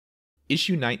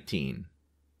Issue 19,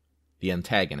 The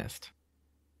Antagonist.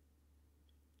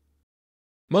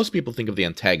 Most people think of the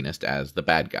antagonist as the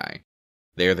bad guy.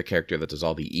 They're the character that does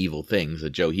all the evil things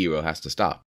that Joe Hero has to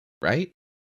stop, right?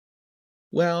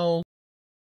 Well,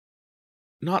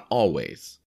 not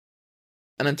always.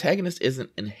 An antagonist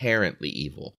isn't inherently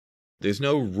evil. There's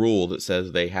no rule that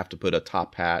says they have to put a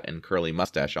top hat and curly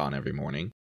mustache on every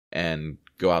morning and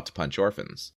go out to punch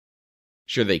orphans.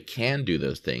 Sure, they can do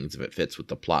those things if it fits with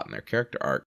the plot in their character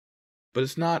arc, but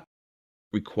it's not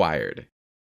required.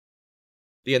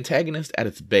 The antagonist at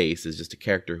its base is just a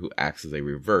character who acts as a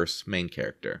reverse main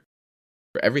character.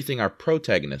 For everything our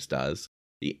protagonist does,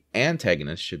 the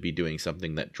antagonist should be doing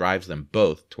something that drives them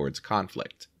both towards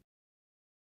conflict.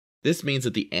 This means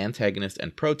that the antagonist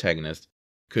and protagonist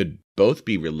could both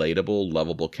be relatable,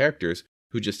 lovable characters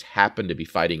who just happen to be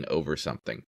fighting over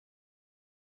something.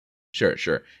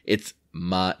 Sure, it's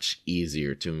much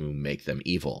easier to make them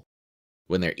evil.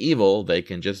 When they're evil, they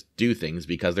can just do things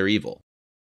because they're evil.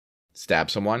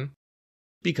 Stab someone?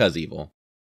 Because evil.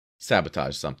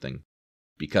 Sabotage something?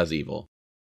 Because evil.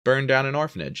 Burn down an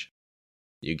orphanage?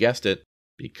 You guessed it,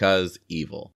 because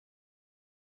evil.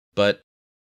 But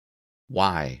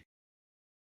why?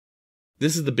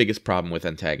 This is the biggest problem with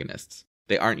antagonists.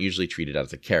 They aren't usually treated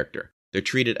as a character. They're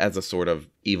treated as a sort of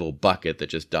evil bucket that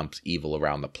just dumps evil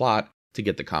around the plot to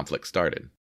get the conflict started.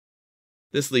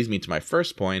 This leads me to my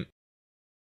first point.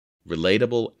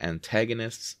 Relatable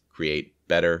antagonists create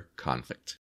better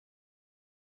conflict.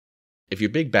 If your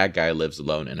big bad guy lives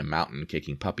alone in a mountain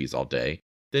kicking puppies all day,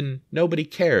 then nobody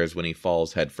cares when he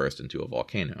falls headfirst into a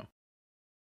volcano.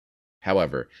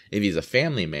 However, if he's a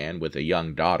family man with a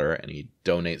young daughter and he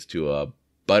donates to a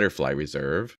butterfly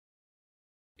reserve,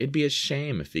 it'd be a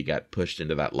shame if he got pushed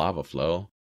into that lava flow.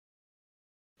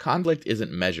 Conflict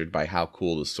isn't measured by how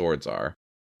cool the swords are,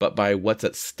 but by what's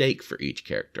at stake for each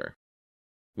character.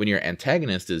 When your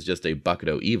antagonist is just a bucket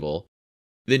of evil,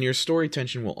 then your story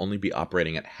tension will only be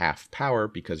operating at half power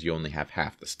because you only have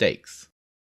half the stakes.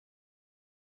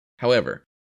 However,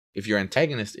 if your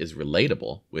antagonist is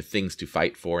relatable, with things to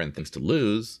fight for and things to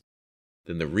lose,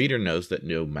 then the reader knows that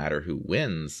no matter who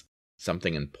wins,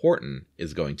 something important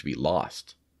is going to be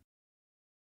lost.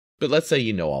 But let's say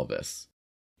you know all this.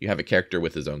 You have a character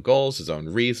with his own goals, his own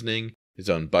reasoning,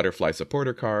 his own butterfly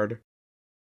supporter card.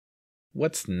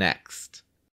 What's next?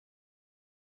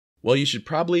 Well, you should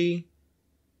probably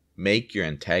make your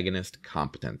antagonist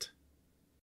competent.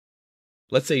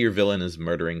 Let's say your villain is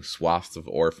murdering swaths of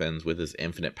orphans with his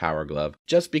infinite power glove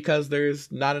just because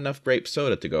there's not enough grape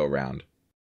soda to go around.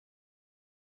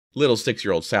 Little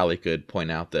 6-year-old Sally could point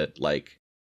out that,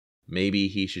 maybe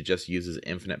he should just use his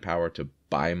infinite power to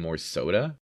buy more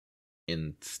soda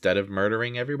instead of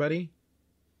murdering everybody?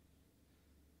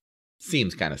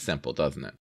 Seems kind of simple, doesn't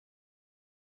it?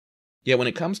 Yet when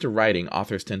it comes to writing,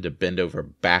 authors tend to bend over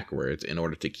backwards in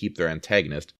order to keep their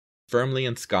antagonist firmly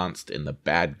ensconced in the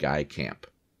bad guy camp.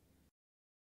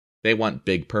 They want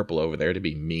Big Purple over there to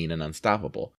be mean and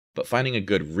unstoppable, but finding a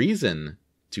good reason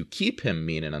to keep him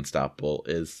mean and unstoppable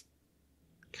is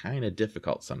kind of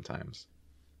difficult sometimes.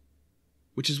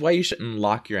 Which is why you shouldn't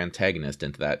lock your antagonist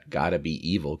into that gotta be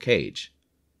evil cage.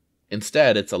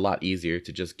 Instead, it's a lot easier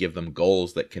to just give them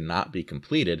goals that cannot be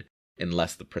completed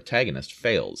unless the protagonist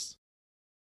fails.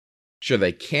 Sure,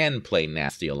 they can play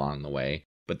nasty along the way,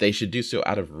 but they should do so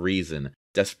out of reason,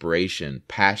 desperation,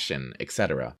 passion,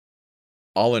 etc.,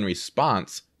 all in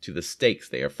response to the stakes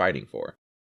they are fighting for.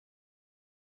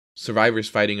 Survivors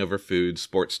fighting over food,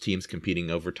 sports teams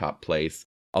competing over top place,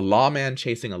 a lawman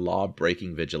chasing a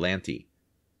law-breaking vigilante.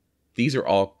 These are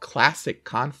all classic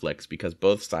conflicts because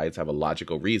both sides have a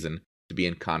logical reason to be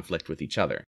in conflict with each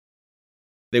other.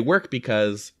 They work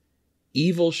because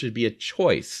evil should be a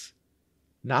choice,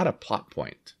 not a plot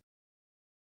point.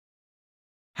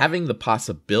 Having the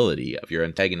possibility of your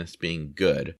antagonist being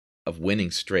good, of winning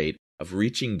straight, of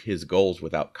reaching his goals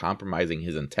without compromising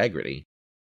his integrity,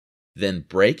 then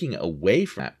breaking away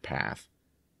from that path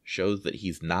shows that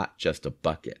he's not just a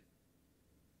bucket.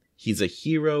 He's a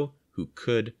hero who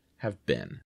could have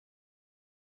been.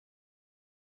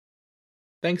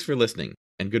 Thanks for listening,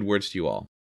 and good words to you all.